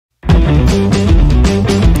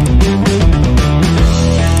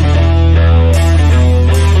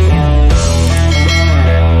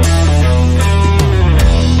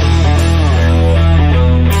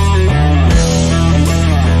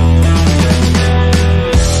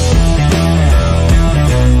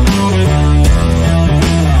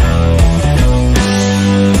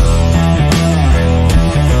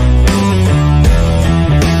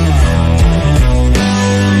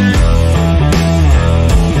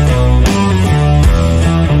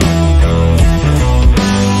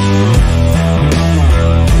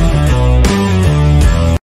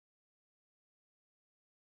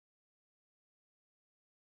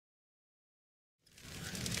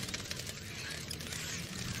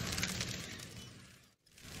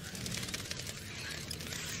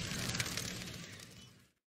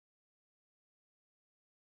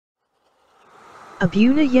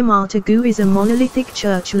Abuna Yemata is a monolithic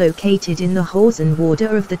church located in the Hosen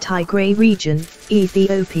border of the Tigray region,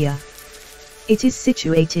 Ethiopia. It is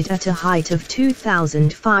situated at a height of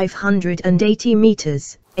 2,580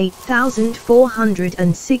 meters,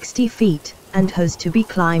 8,460 feet, and has to be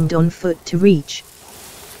climbed on foot to reach.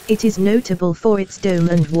 It is notable for its dome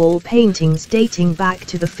and wall paintings dating back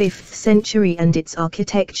to the 5th century and its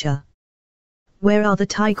architecture. Where are the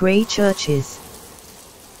Tigray churches?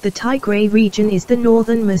 The Tigray region is the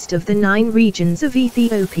northernmost of the 9 regions of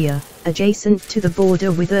Ethiopia, adjacent to the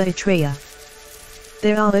border with Eritrea.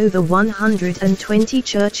 There are over 120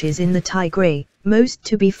 churches in the Tigray, most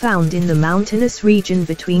to be found in the mountainous region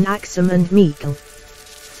between Aksum and Mekelle.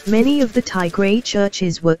 Many of the Tigray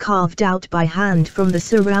churches were carved out by hand from the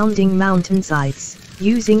surrounding mountainsides,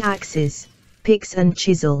 using axes, picks and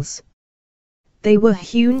chisels. They were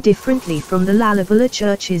hewn differently from the Lalibela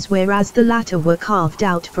churches, whereas the latter were carved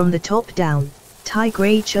out from the top down.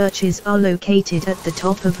 Tigray churches are located at the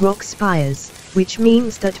top of rock spires, which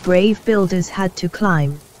means that brave builders had to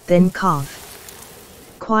climb, then carve.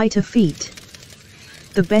 Quite a feat.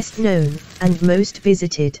 The best known, and most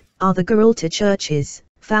visited, are the Globetrotter churches,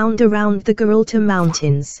 found around the Globetrotter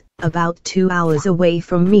Mountains, about 2 hours away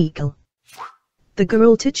from Mekelle. The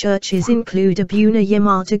Globetrotter churches include Abuna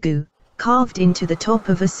Yemata, carved into the top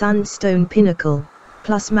of a sandstone pinnacle,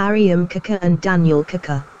 plus Mariam Kaka and Daniel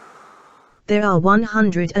Kaka. There are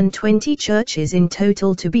 120 churches in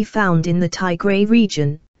total to be found in the Tigray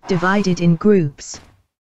region, divided in groups.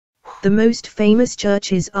 The most famous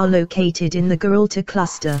churches are located in the Globetrotter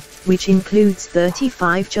cluster, which includes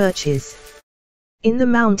 35 churches. In the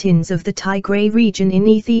mountains of the Tigray region in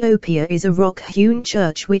Ethiopia is a rock-hewn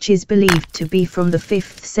church which is believed to be from the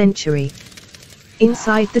 5th century.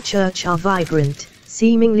 Inside the church are vibrant,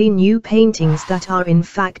 seemingly new paintings that are in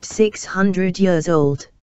fact 600 years old.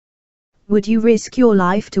 Would you risk your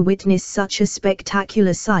life to witness such a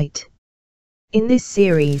spectacular sight? In this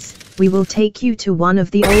series, we will take you to one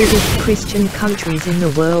of the oldest Christian countries in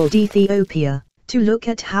the world, Ethiopia, to look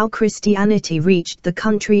at how Christianity reached the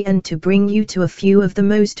country and to bring you to a few of the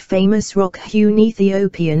most famous rock-hewn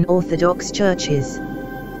Ethiopian Orthodox churches.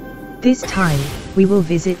 This time, we will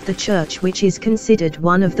visit the church which is considered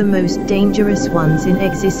one of the most dangerous ones in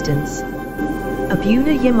existence.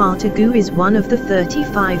 Abuna Yemata is one of the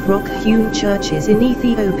 35 rock-hewn churches in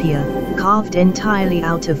Ethiopia, carved entirely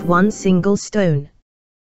out of one single stone.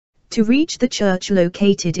 To reach the church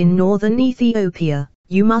located in northern Ethiopia,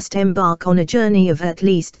 you must embark on a journey of at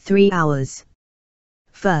least 3 hours.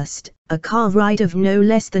 First, a car ride of no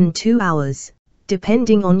less than 2 hours,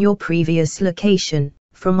 depending on your previous location,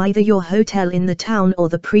 from either your hotel in the town or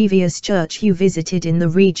the previous church you visited in the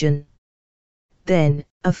region. Then,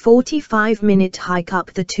 a 45-minute hike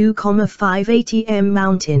up the 2,580 m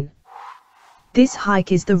mountain. This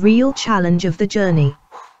hike is the real challenge of the journey.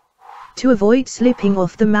 To avoid slipping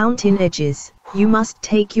off the mountain edges, you must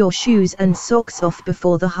take your shoes and socks off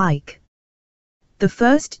before the hike. The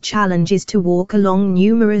first challenge is to walk along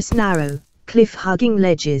numerous narrow, cliff-hugging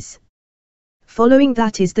ledges. Following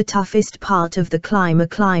that is the toughest part of the climb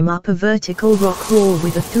up a vertical rock wall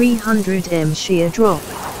with a 300 m sheer drop.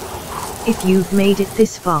 If you've made it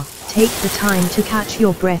this far, take the time to catch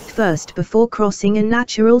your breath first before crossing a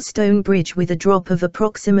natural stone bridge with a drop of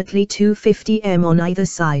approximately 250 m on either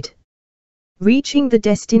side. Reaching the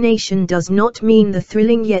destination does not mean the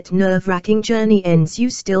thrilling yet nerve-wracking journey ends. You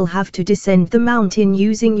still have to descend the mountain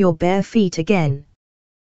using your bare feet again.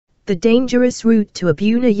 The dangerous route to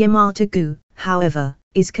Abuna Yemata, however,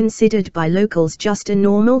 is considered by locals just a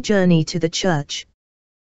normal journey to the church.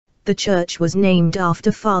 The church was named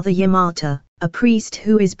after Father Yemata, a priest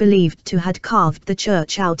who is believed to had carved the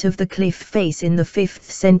church out of the cliff face in the 5th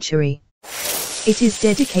century. It is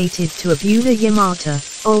dedicated to Abuna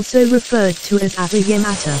Yemata, also referred to as Abba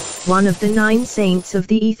Yemata, one of the 9 saints of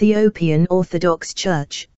the Ethiopian Orthodox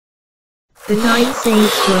Church. The 9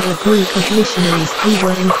 saints were a group of missionaries who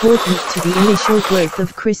were important to the initial growth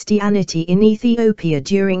of Christianity in Ethiopia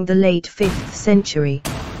during the late 5th century.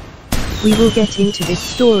 We will get into this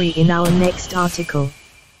story in our next article.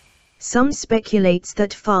 Some speculates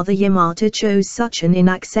that Father Yemata chose such an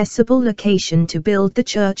inaccessible location to build the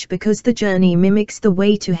church because the journey mimics the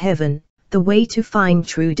way to heaven, the way to find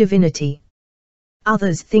true divinity.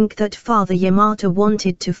 Others think that Father Yemata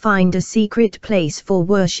wanted to find a secret place for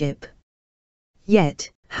worship. Yet,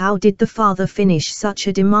 how did the Father finish such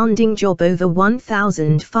a demanding job over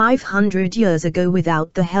 1,500 years ago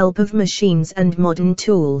without the help of machines and modern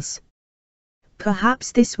tools?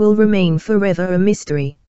 Perhaps this will remain forever a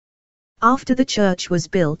mystery. After the church was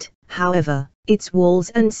built, however, its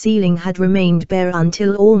walls and ceiling had remained bare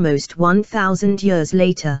until almost 1,000 years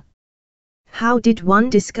later. How did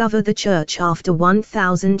one discover the church after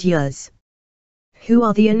 1,000 years? Who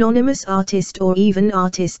are the anonymous artist or even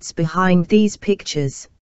artists behind these pictures?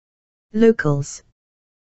 Locals?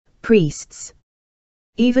 Priests?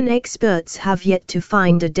 Even experts have yet to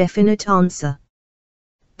find a definite answer.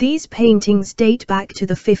 These paintings date back to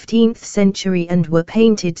the 15th century and were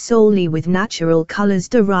painted solely with natural colors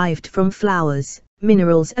derived from flowers,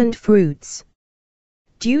 minerals and fruits.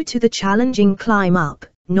 Due to the challenging climb up,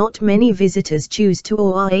 not many visitors choose to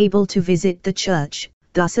or are able to visit the church,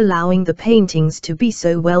 thus allowing the paintings to be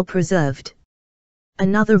so well preserved.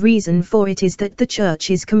 Another reason for it is that the church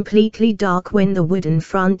is completely dark when the wooden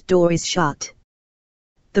front door is shut.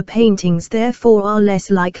 The paintings therefore are less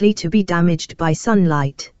likely to be damaged by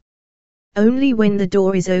sunlight. Only when the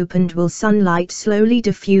door is opened will sunlight slowly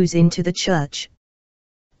diffuse into the church.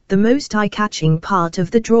 The most eye-catching part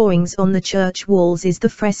of the drawings on the church walls is the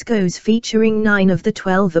frescoes featuring 9 of the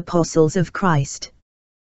 12 apostles of Christ.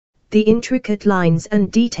 The intricate lines and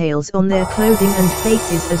details on their clothing and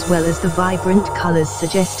faces as well as the vibrant colors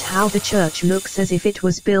suggest how the church looks as if it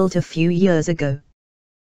was built a few years ago.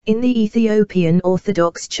 In the Ethiopian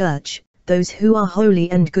Orthodox Church, those who are holy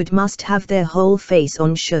and good must have their whole face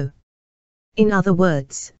on show. In other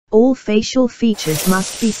words, all facial features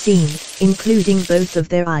must be seen, including both of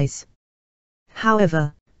their eyes.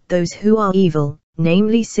 However, those who are evil,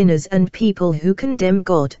 namely sinners and people who condemn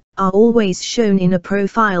God, are always shown in a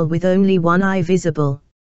profile with only one eye visible.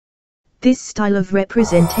 This style of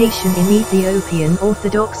representation in Ethiopian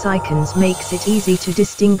Orthodox icons makes it easy to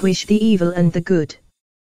distinguish the evil and the good.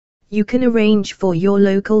 You can arrange for your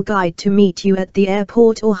local guide to meet you at the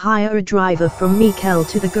airport or hire a driver from Mekelle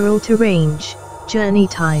to the Giralta Range. Journey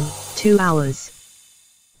time, 2 hours.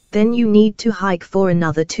 Then you need to hike for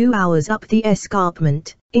another 2 hours up the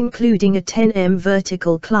escarpment, including a 10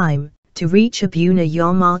 vertical climb, to reach Abuna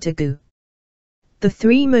Yemata. The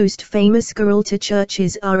 3 most famous Giralta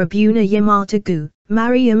churches are Abuna Yemata,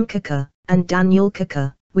 Mariam Kaka, and Daniel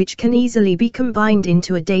Kaka, which can easily be combined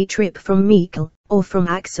into a day trip from Mekelle, or from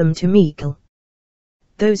Aksum to Mekelle.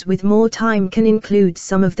 Those with more time can include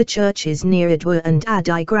some of the churches near Adwa and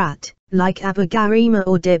Adigrat, like Abba Garima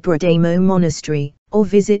or Debradamo Monastery, or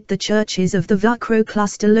visit the churches of the Vukro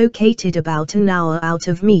cluster located about an hour out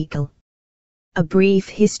of Mekelle. A brief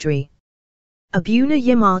history. Abuna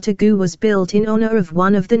Yemata was built in honor of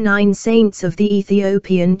one of the 9 saints of the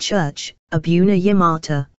Ethiopian Church, Abuna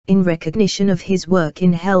Yemata, in recognition of his work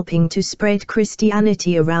in helping to spread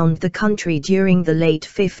Christianity around the country during the late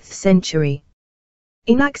 5th century.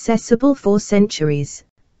 Inaccessible for centuries,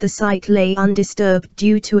 the site lay undisturbed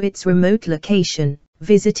due to its remote location,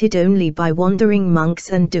 visited only by wandering monks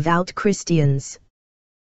and devout Christians.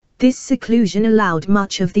 This seclusion allowed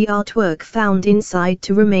much of the artwork found inside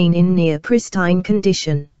to remain in near pristine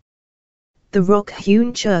condition. The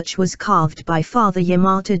rock-hewn church was carved by Father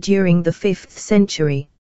Yemata during the 5th century.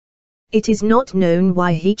 It is not known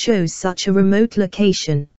why he chose such a remote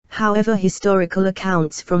location, however historical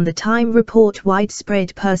accounts from the time report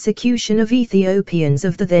widespread persecution of Ethiopians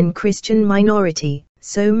of the then Christian minority,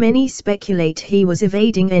 so many speculate he was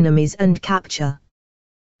evading enemies and capture.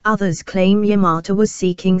 Others claim Yemata was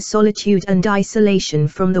seeking solitude and isolation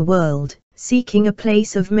from the world, seeking a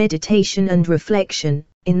place of meditation and reflection,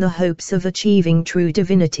 in the hopes of achieving true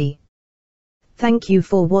divinity. Thank you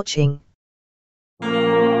for watching.